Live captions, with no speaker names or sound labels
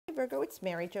Virgo, it's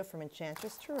Mary Jo from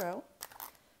Enchantress Tarot.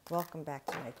 Welcome back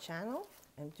to my channel.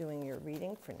 I'm doing your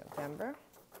reading for November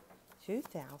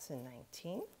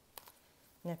 2019.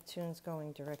 Neptune's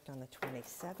going direct on the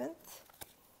 27th.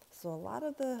 So a lot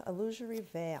of the illusory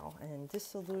veil and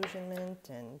disillusionment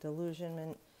and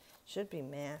delusionment should be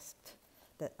masked,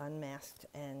 that unmasked,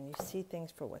 and you see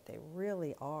things for what they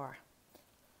really are.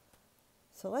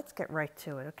 So let's get right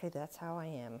to it. Okay, that's how I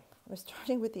am. We're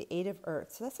starting with the Eight of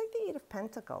Earth. So that's like the Eight of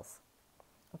Pentacles.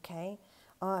 Okay,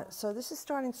 so this is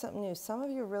starting something new. Some of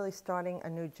you are really starting a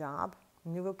new job,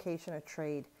 new vocation or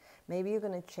trade. Maybe you're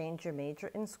going to change your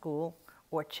major in school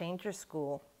or change your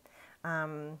school.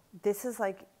 This is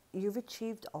like you've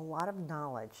achieved a lot of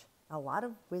knowledge, a lot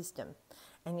of wisdom,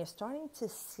 and you're starting to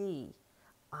see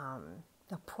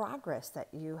the progress that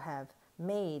you have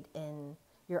made in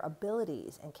your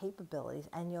abilities and capabilities,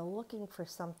 and you're looking for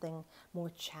something more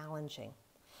challenging.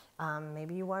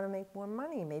 Maybe you want to make more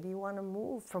money. Maybe you want to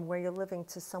move from where you're living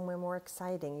to somewhere more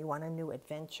exciting. You want a new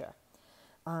adventure.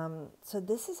 So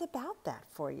this is about that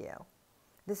for you.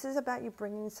 This is about you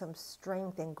bringing some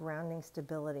strength and grounding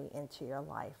stability into your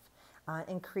life,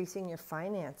 increasing your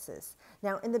finances.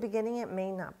 Now, in the beginning, it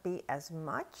may not be as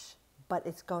much, but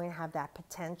it's going to have that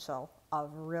potential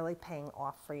of really paying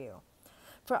off for you.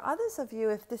 For others of you,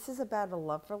 if this is about a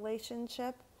love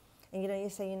relationship, and you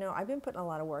say, I've been putting a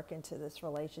lot of work into this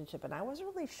relationship, and I wasn't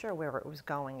really sure where it was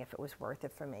going, if it was worth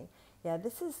it for me. Yeah,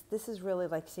 this is really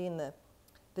like seeing the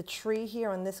tree here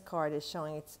on this card is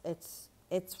showing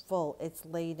it's full, it's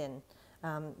laden.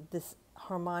 This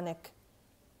harmonic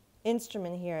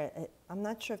instrument here, I'm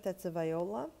not sure if that's a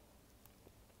viola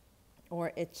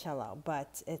or a cello,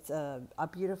 but it's a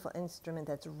beautiful instrument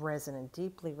that's resonant,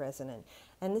 deeply resonant.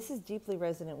 And this is deeply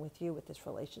resonant with you, with this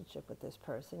relationship with this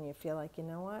person. You feel like, you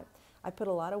know what? I put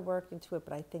a lot of work into it,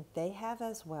 but I think they have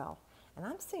as well. And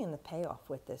I'm seeing the payoff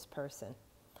with this person.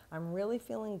 I'm really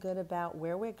feeling good about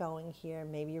where we're going here.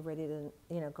 Maybe you're ready to,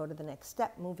 go to the next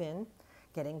step, move in,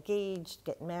 get engaged,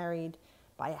 get married,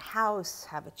 buy a house,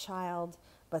 have a child.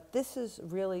 But this is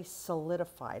really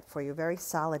solidified for you, very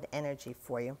solid energy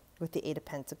for you with the Eight of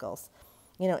Pentacles.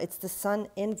 It's the Sun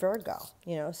in Virgo,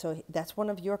 so that's one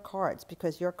of your cards,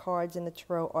 because your cards in the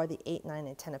Tarot are the 8, 9,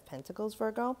 and 10 of Pentacles,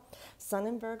 Virgo. Sun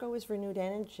in Virgo is renewed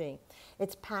energy.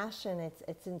 It's passion,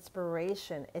 it's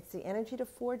inspiration. It's the energy to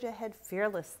forge ahead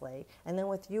fearlessly. And then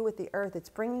with you, with the Earth, it's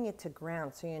bringing it to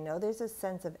ground. So there's a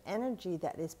sense of energy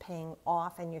that is paying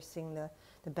off, and you're seeing the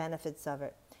benefits of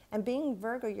it. And being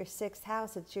Virgo, your 6th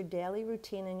house, it's your daily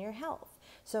routine and your health.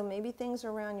 So maybe things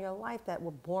around your life that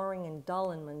were boring and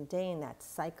dull and mundane, that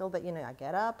cycle that, I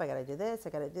get up, I got to do this, I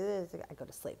got to do this, I go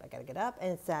to sleep, I got to get up.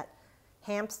 And it's that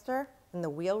hamster and the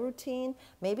wheel routine.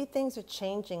 Maybe things are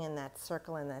changing in that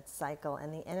circle and that cycle,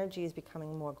 and the energy is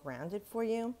becoming more grounded for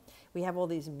you. We have all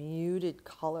these muted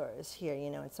colors here,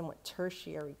 and somewhat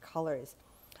tertiary colors.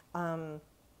 So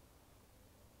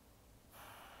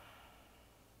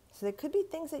there could be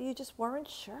things that you just weren't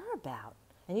sure about,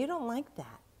 and you don't like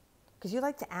that, because you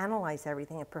like to analyze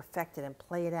everything and perfect it and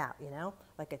play it out,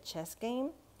 like a chess game.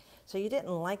 So you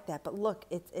didn't like that, but look,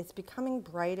 it's becoming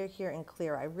brighter here and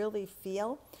clearer. I really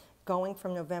feel going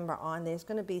from November on, there's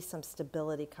going to be some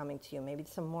stability coming to you, maybe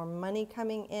some more money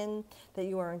coming in that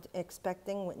you weren't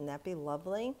expecting. Wouldn't that be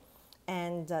lovely?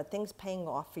 And things paying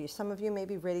off for you. Some of you may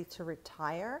be ready to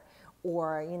retire,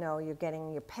 or you're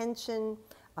getting your pension,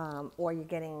 or you're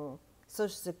getting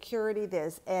Social Security.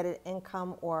 There's added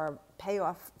income or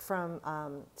payoff from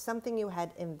something you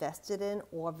had invested in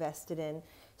or vested in.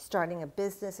 Starting a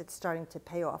business, it's starting to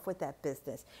pay off with that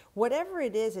business. Whatever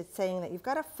it is, it's saying that you've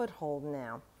got a foothold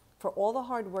now for all the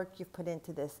hard work you've put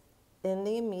into this in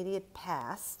the immediate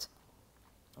past,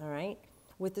 all right,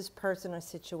 with this person or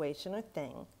situation or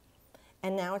thing.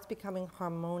 And now it's becoming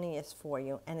harmonious for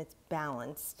you, and it's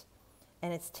balanced,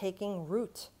 and it's taking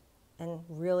root and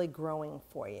really growing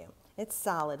for you. It's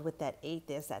solid with that 8.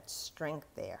 There's that strength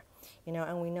there,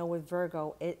 and we know with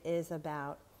Virgo, it is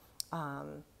about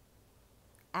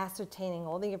ascertaining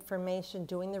all the information,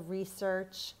 doing the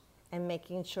research, and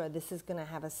making sure this is going to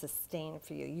have a sustain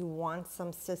for you. You want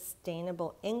some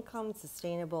sustainable income,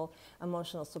 sustainable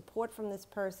emotional support from this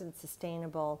person,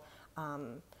 sustainable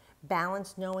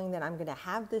balance, knowing that I'm going to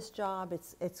have this job,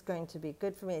 it's going to be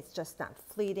good for me, it's just not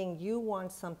fleeting. You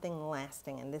want something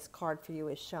lasting, and this card for you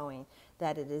is showing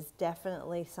that it is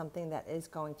definitely something that is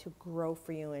going to grow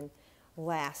for you and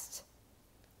last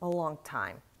a long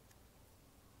time.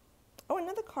 Oh,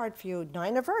 another card for you,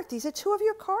 9 of Earth. These are 2 of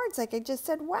your cards, like I just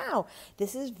said. Wow,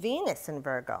 this is Venus in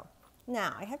Virgo.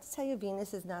 Now, I have to tell you,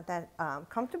 Venus is not that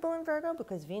comfortable in Virgo,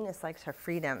 because Venus likes her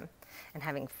freedom and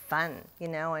having fun,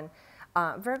 and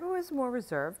Virgo is more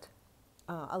reserved,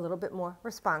 a little bit more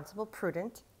responsible,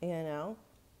 prudent, you know.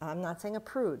 I'm not saying a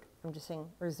prude, I'm just saying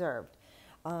reserved.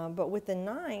 But with the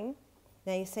 9,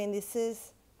 now you're saying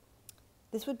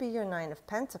this would be your 9 of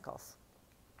Pentacles.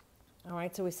 All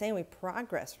right, so we're saying we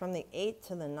progress from the 8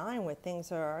 to the 9 where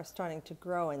things are starting to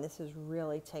grow, and this is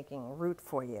really taking root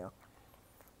for you.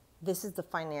 This is the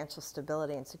financial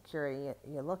stability and security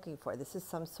you're looking for. This is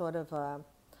some sort of a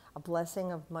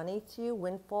blessing of money to you,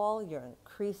 windfall. You're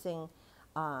increasing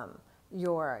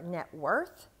your net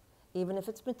worth, even if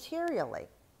it's materially.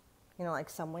 You know, like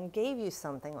someone gave you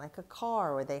something like a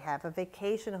car, or they have a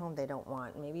vacation home they don't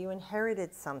want. Maybe you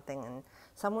inherited something and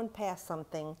someone passed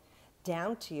something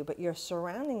down to you, but you're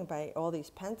surrounded by all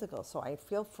these pentacles. So I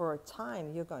feel for a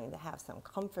time you're going to have some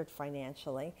comfort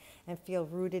financially and feel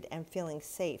rooted and feeling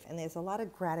safe. And there's a lot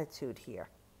of gratitude here.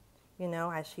 You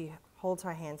know, as she holds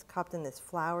her hands cupped and there's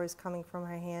flowers coming from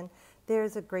her hand,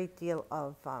 there's a great deal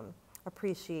of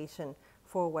appreciation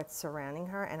for what's surrounding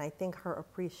her. And I think her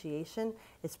appreciation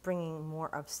is bringing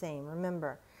more of same.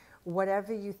 Remember,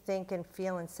 whatever you think and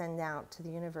feel and send out to the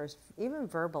universe, even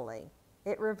verbally,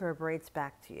 it reverberates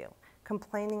back to you.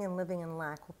 Complaining and living in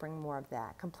lack will bring more of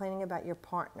that. Complaining about your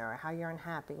partner or how you're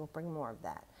unhappy will bring more of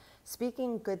that.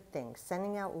 Speaking good things,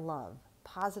 sending out love,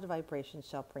 positive vibrations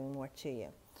shall bring more to you.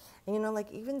 And you know,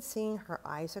 like even seeing her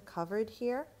eyes are covered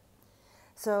here.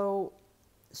 So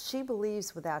she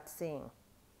believes without seeing.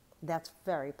 That's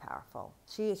very powerful.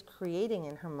 She is creating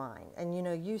in her mind. And you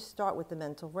know, you start with the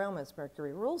mental realm as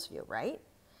Mercury rules you, right?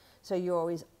 So you're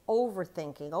always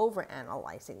overthinking,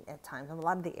 overanalyzing at times. A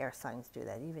lot of the air signs do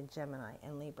that, even Gemini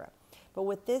and Libra. But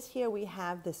with this here, we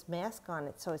have this mask on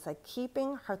it. So it's like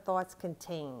keeping her thoughts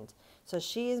contained. So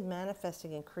she is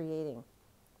manifesting and creating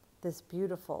this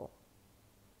beautiful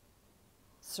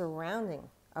surrounding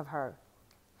of her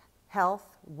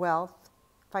health, wealth,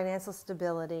 financial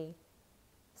stability,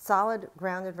 solid,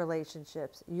 grounded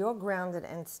relationships. You're grounded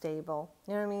and stable.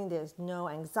 You know what I mean? There's no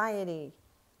anxiety.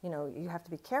 You know, you have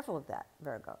to be careful of that,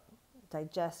 Virgo.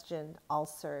 Digestion,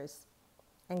 ulcers,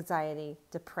 anxiety,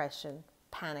 depression,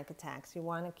 panic attacks. You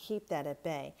want to keep that at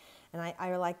bay. And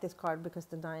I like this card because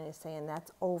the 9 is saying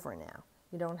that's over now.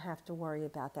 You don't have to worry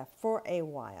about that for a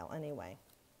while anyway.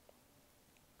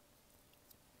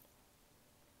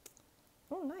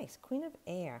 Oh, nice. Queen of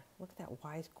Air. Look at that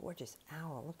wise, gorgeous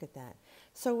owl. Look at that.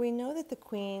 So we know that the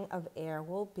Queen of Air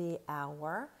will be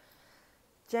our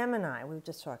Gemini. We were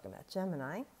just talking about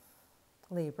Gemini,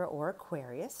 Libra, or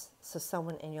Aquarius. So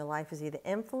someone in your life is either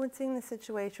influencing the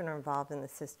situation or involved in the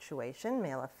situation,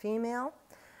 male or female.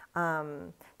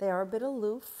 They are a bit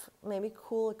aloof, maybe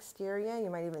cool exterior. You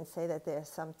might even say that they're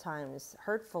sometimes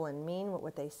hurtful and mean with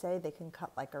what they say. They can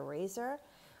cut like a razor.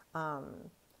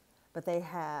 But they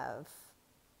have,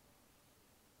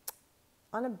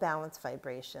 on a balanced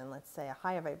vibration, let's say a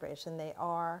higher vibration, they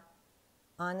are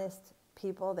honest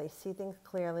people. They see things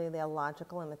clearly. They're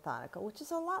logical and methodical, which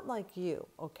is a lot like you,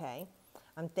 okay?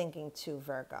 I'm thinking too,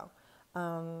 Virgo.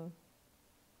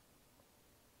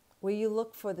 Where you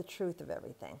look for the truth of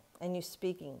everything and you're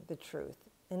speaking the truth.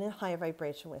 And in higher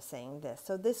vibration, we're saying this.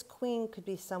 So this queen could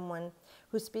be someone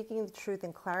who's speaking the truth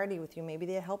and clarity with you. Maybe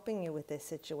they're helping you with this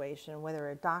situation,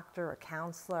 whether a doctor, a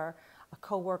counselor, a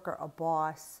coworker, a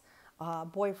boss,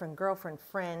 boyfriend, girlfriend,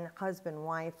 friend, husband,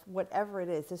 wife, whatever it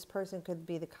is. This person could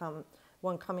be the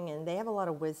one coming in. They have a lot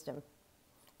of wisdom.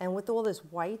 And with all this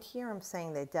white here, I'm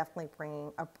saying they're definitely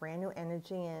bringing a brand new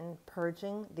energy in,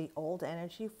 purging the old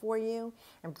energy for you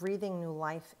and breathing new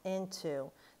life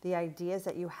into the ideas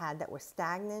that you had that were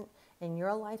stagnant in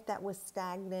your life, that was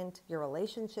stagnant, your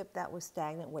relationship that was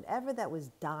stagnant, whatever that was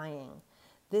dying.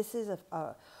 This is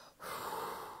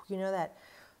you know, that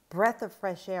breath of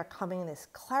fresh air coming in, this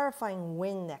clarifying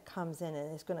wind that comes in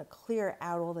and is going to clear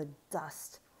out all the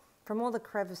dust from all the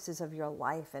crevices of your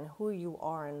life and who you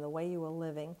are and the way you are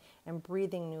living and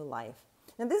breathing new life.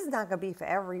 Now, this is not going to be for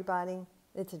everybody.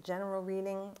 It's a general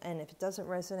reading, and if it doesn't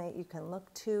resonate, you can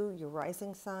look to your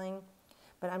rising sign.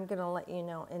 But I'm going to let you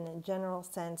know, in a general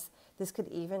sense, this could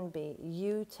even be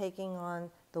you taking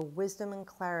on the wisdom and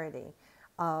clarity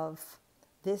of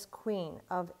this Queen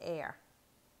of Air.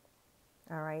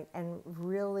 All right, and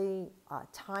really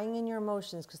tying in your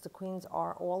emotions, because the queens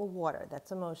are all water,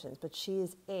 that's emotions, but she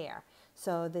is air.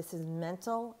 So this is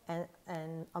mental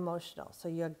and emotional. So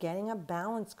you're getting a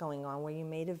balance going on where you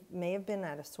may have been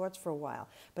out of sorts for a while,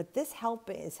 but this help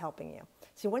is helping you.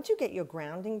 See, once you get your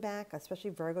grounding back, especially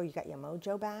Virgo, you got your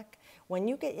mojo back. When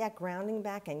you get that grounding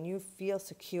back and you feel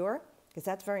secure, because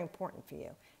that's very important for you,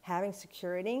 having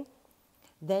security,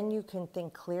 then you can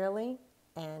think clearly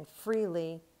and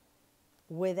freely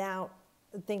without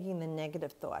thinking the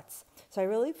negative thoughts. So I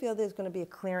really feel there's going to be a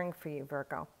clearing for you,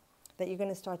 Virgo, that you're going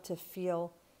to start to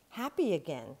feel happy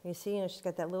again. You see, she's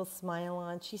got that little smile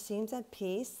on. She seems at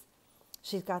peace.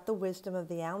 She's got the wisdom of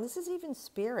the owl. And this is even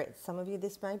spirit. Some of you,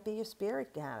 this might be your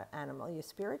spirit animal, your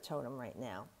spirit totem right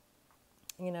now.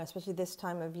 Especially this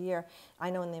time of year.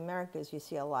 I know in the Americas you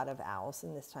see a lot of owls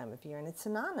in this time of year, and it's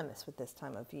synonymous with this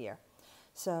time of year.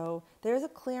 So there's a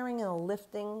clearing and a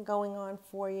lifting going on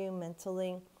for you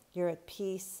mentally. You're at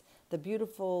peace. The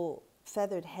beautiful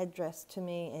feathered headdress to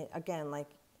me, again, like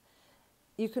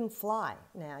you can fly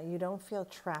now. You don't feel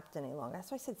trapped any longer.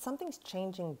 That's why I said something's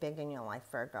changing big in your life,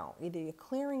 Virgo. Either you're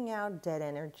clearing out dead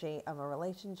energy of a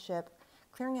relationship,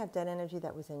 clearing out dead energy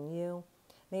that was in you.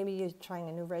 Maybe you're trying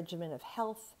a new regimen of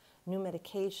health, new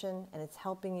medication, and it's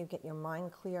helping you get your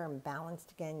mind clear and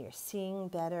balanced again. You're seeing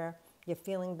better. You're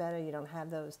feeling better. You don't have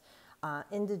those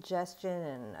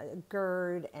indigestion and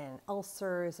GERD and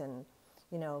ulcers and,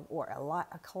 or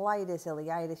a colitis,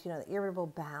 ileitis, the irritable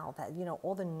bowel, that,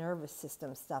 all the nervous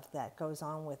system stuff that goes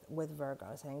on with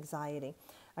Virgos, anxiety.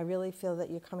 I really feel that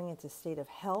you're coming into a state of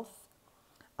health,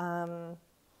 and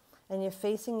you're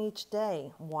facing each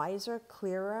day wiser,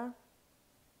 clearer,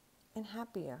 and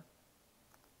happier.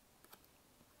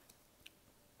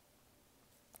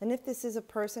 And if this is a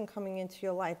person coming into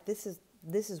your life, this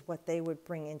is what they would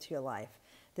bring into your life,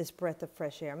 this breath of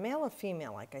fresh air, male or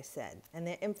female, like I said, and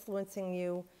they're influencing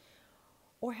you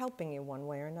or helping you one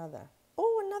way or another.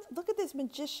 Oh, look at this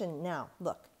magician. Now,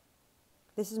 look,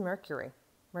 this is Mercury.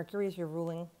 Mercury is your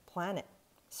ruling planet.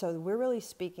 So we're really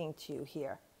speaking to you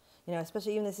here.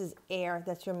 Especially even this is air,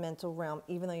 that's your mental realm,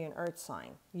 even though you're an earth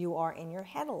sign. You are in your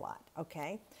head a lot,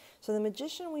 okay? So the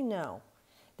magician, we know,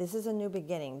 this is a new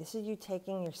beginning. This is you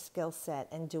taking your skill set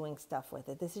and doing stuff with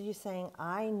it. This is you saying,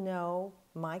 I know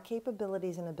my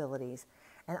capabilities and abilities,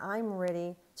 and I'm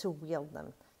ready to wield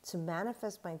them, to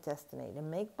manifest my destiny, to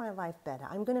make my life better.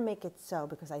 I'm going to make it so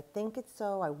because I think it's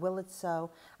so, I will it so.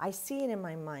 I see it in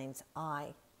my mind's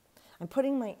eye. I'm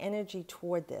putting my energy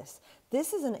toward this.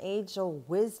 This is an age-old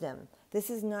wisdom.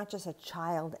 This is not just a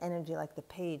child energy like the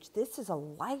page. This is a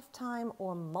lifetime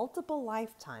or multiple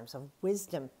lifetimes of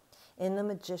wisdom in the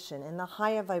magician, in the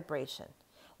higher vibration.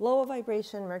 Lower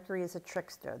vibration, Mercury is a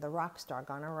trickster, the rock star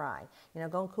gone awry,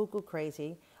 going cuckoo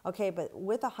crazy. Okay, but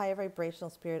with the higher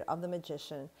vibrational spirit of the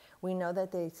magician, we know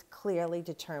that they're clearly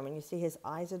determined. You see his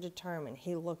eyes are determined.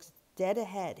 He looks dead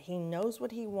ahead. He knows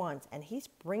what he wants, and he's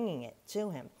bringing it to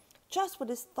him. Just with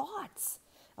his thoughts,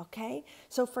 okay?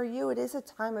 So for you, it is a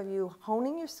time of you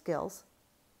honing your skills,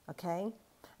 okay,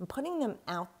 and putting them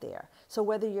out there. So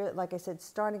whether you're, like I said,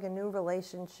 starting a new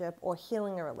relationship or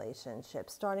healing a relationship,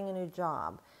 starting a new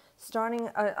job, starting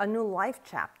a new life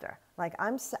chapter, like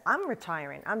I'm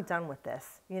retiring, I'm done with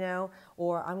this,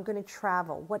 or I'm going to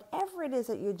travel. Whatever it is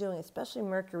that you're doing, especially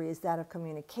Mercury, is that of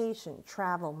communication,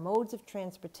 travel, modes of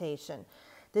transportation.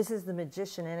 This is the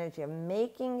magician energy of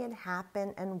making it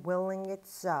happen and willing it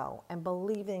so, and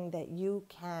believing that you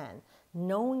can,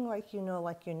 knowing like you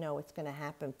know it's going to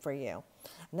happen for you.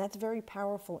 And that's very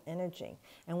powerful energy.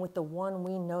 And with the one,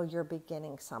 we know you're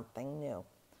beginning something new.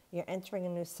 You're entering a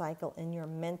new cycle in your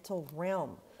mental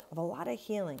realm of a lot of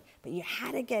healing, but you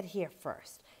had to get here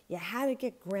first. You had to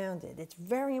get grounded. It's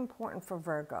very important for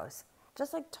Virgos.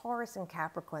 Just like Taurus and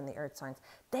Capricorn, the earth signs,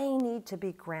 they need to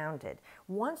be grounded.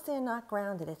 Once they're not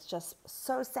grounded, it's just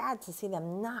so sad to see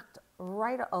them knocked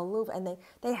right aloof, and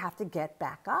they have to get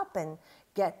back up and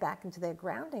get back into their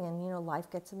grounding. And,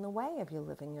 life gets in the way of you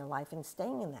living your life and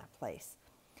staying in that place.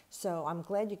 So I'm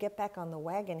glad you get back on the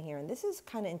wagon here. And this is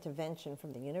kind of intervention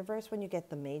from the universe. When you get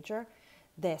the major,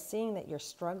 they're seeing that you're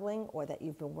struggling or that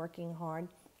you've been working hard.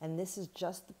 And this is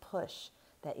just the push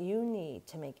that you need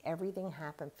to make everything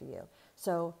happen for you.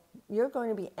 So you're going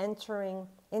to be entering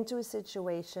into a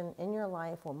situation in your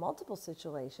life, or multiple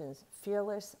situations,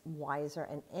 fearless, wiser,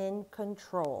 and in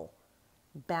control,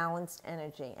 balanced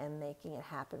energy, and making it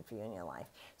happen for you in your life.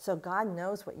 So God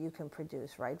knows what you can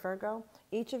produce, right, Virgo?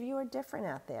 Each of you are different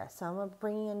out there. Some are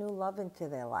bringing a new love into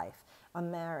their life, a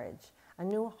marriage, a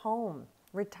new home,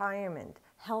 retirement,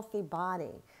 healthy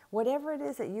body. Whatever it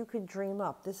is that you could dream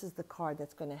up, this is the card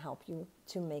that's going to help you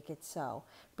to make it so.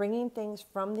 Bringing things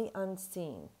from the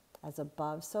unseen, as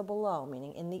above, so below,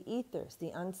 meaning in the ethers, the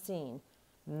unseen,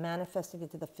 manifesting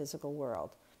into the physical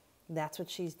world. That's what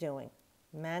she's doing,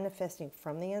 manifesting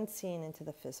from the unseen into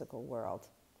the physical world.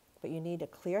 But you need a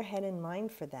clear head and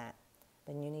mind for that.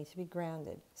 Then you need to be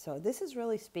grounded. So this is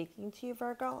really speaking to you,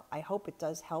 Virgo. I hope it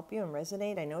does help you and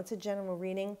resonate. I know it's a general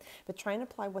reading, but try and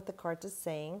apply what the card is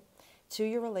saying to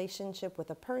your relationship with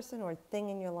a person or thing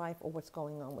in your life, or what's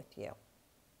going on with you.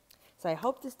 So I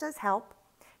hope this does help.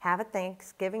 Have a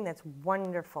Thanksgiving that's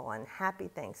wonderful, and happy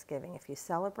Thanksgiving if you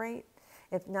celebrate.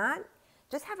 If not,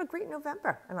 just have a great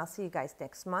November, and I'll see you guys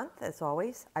next month. As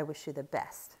always, I wish you the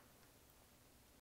best.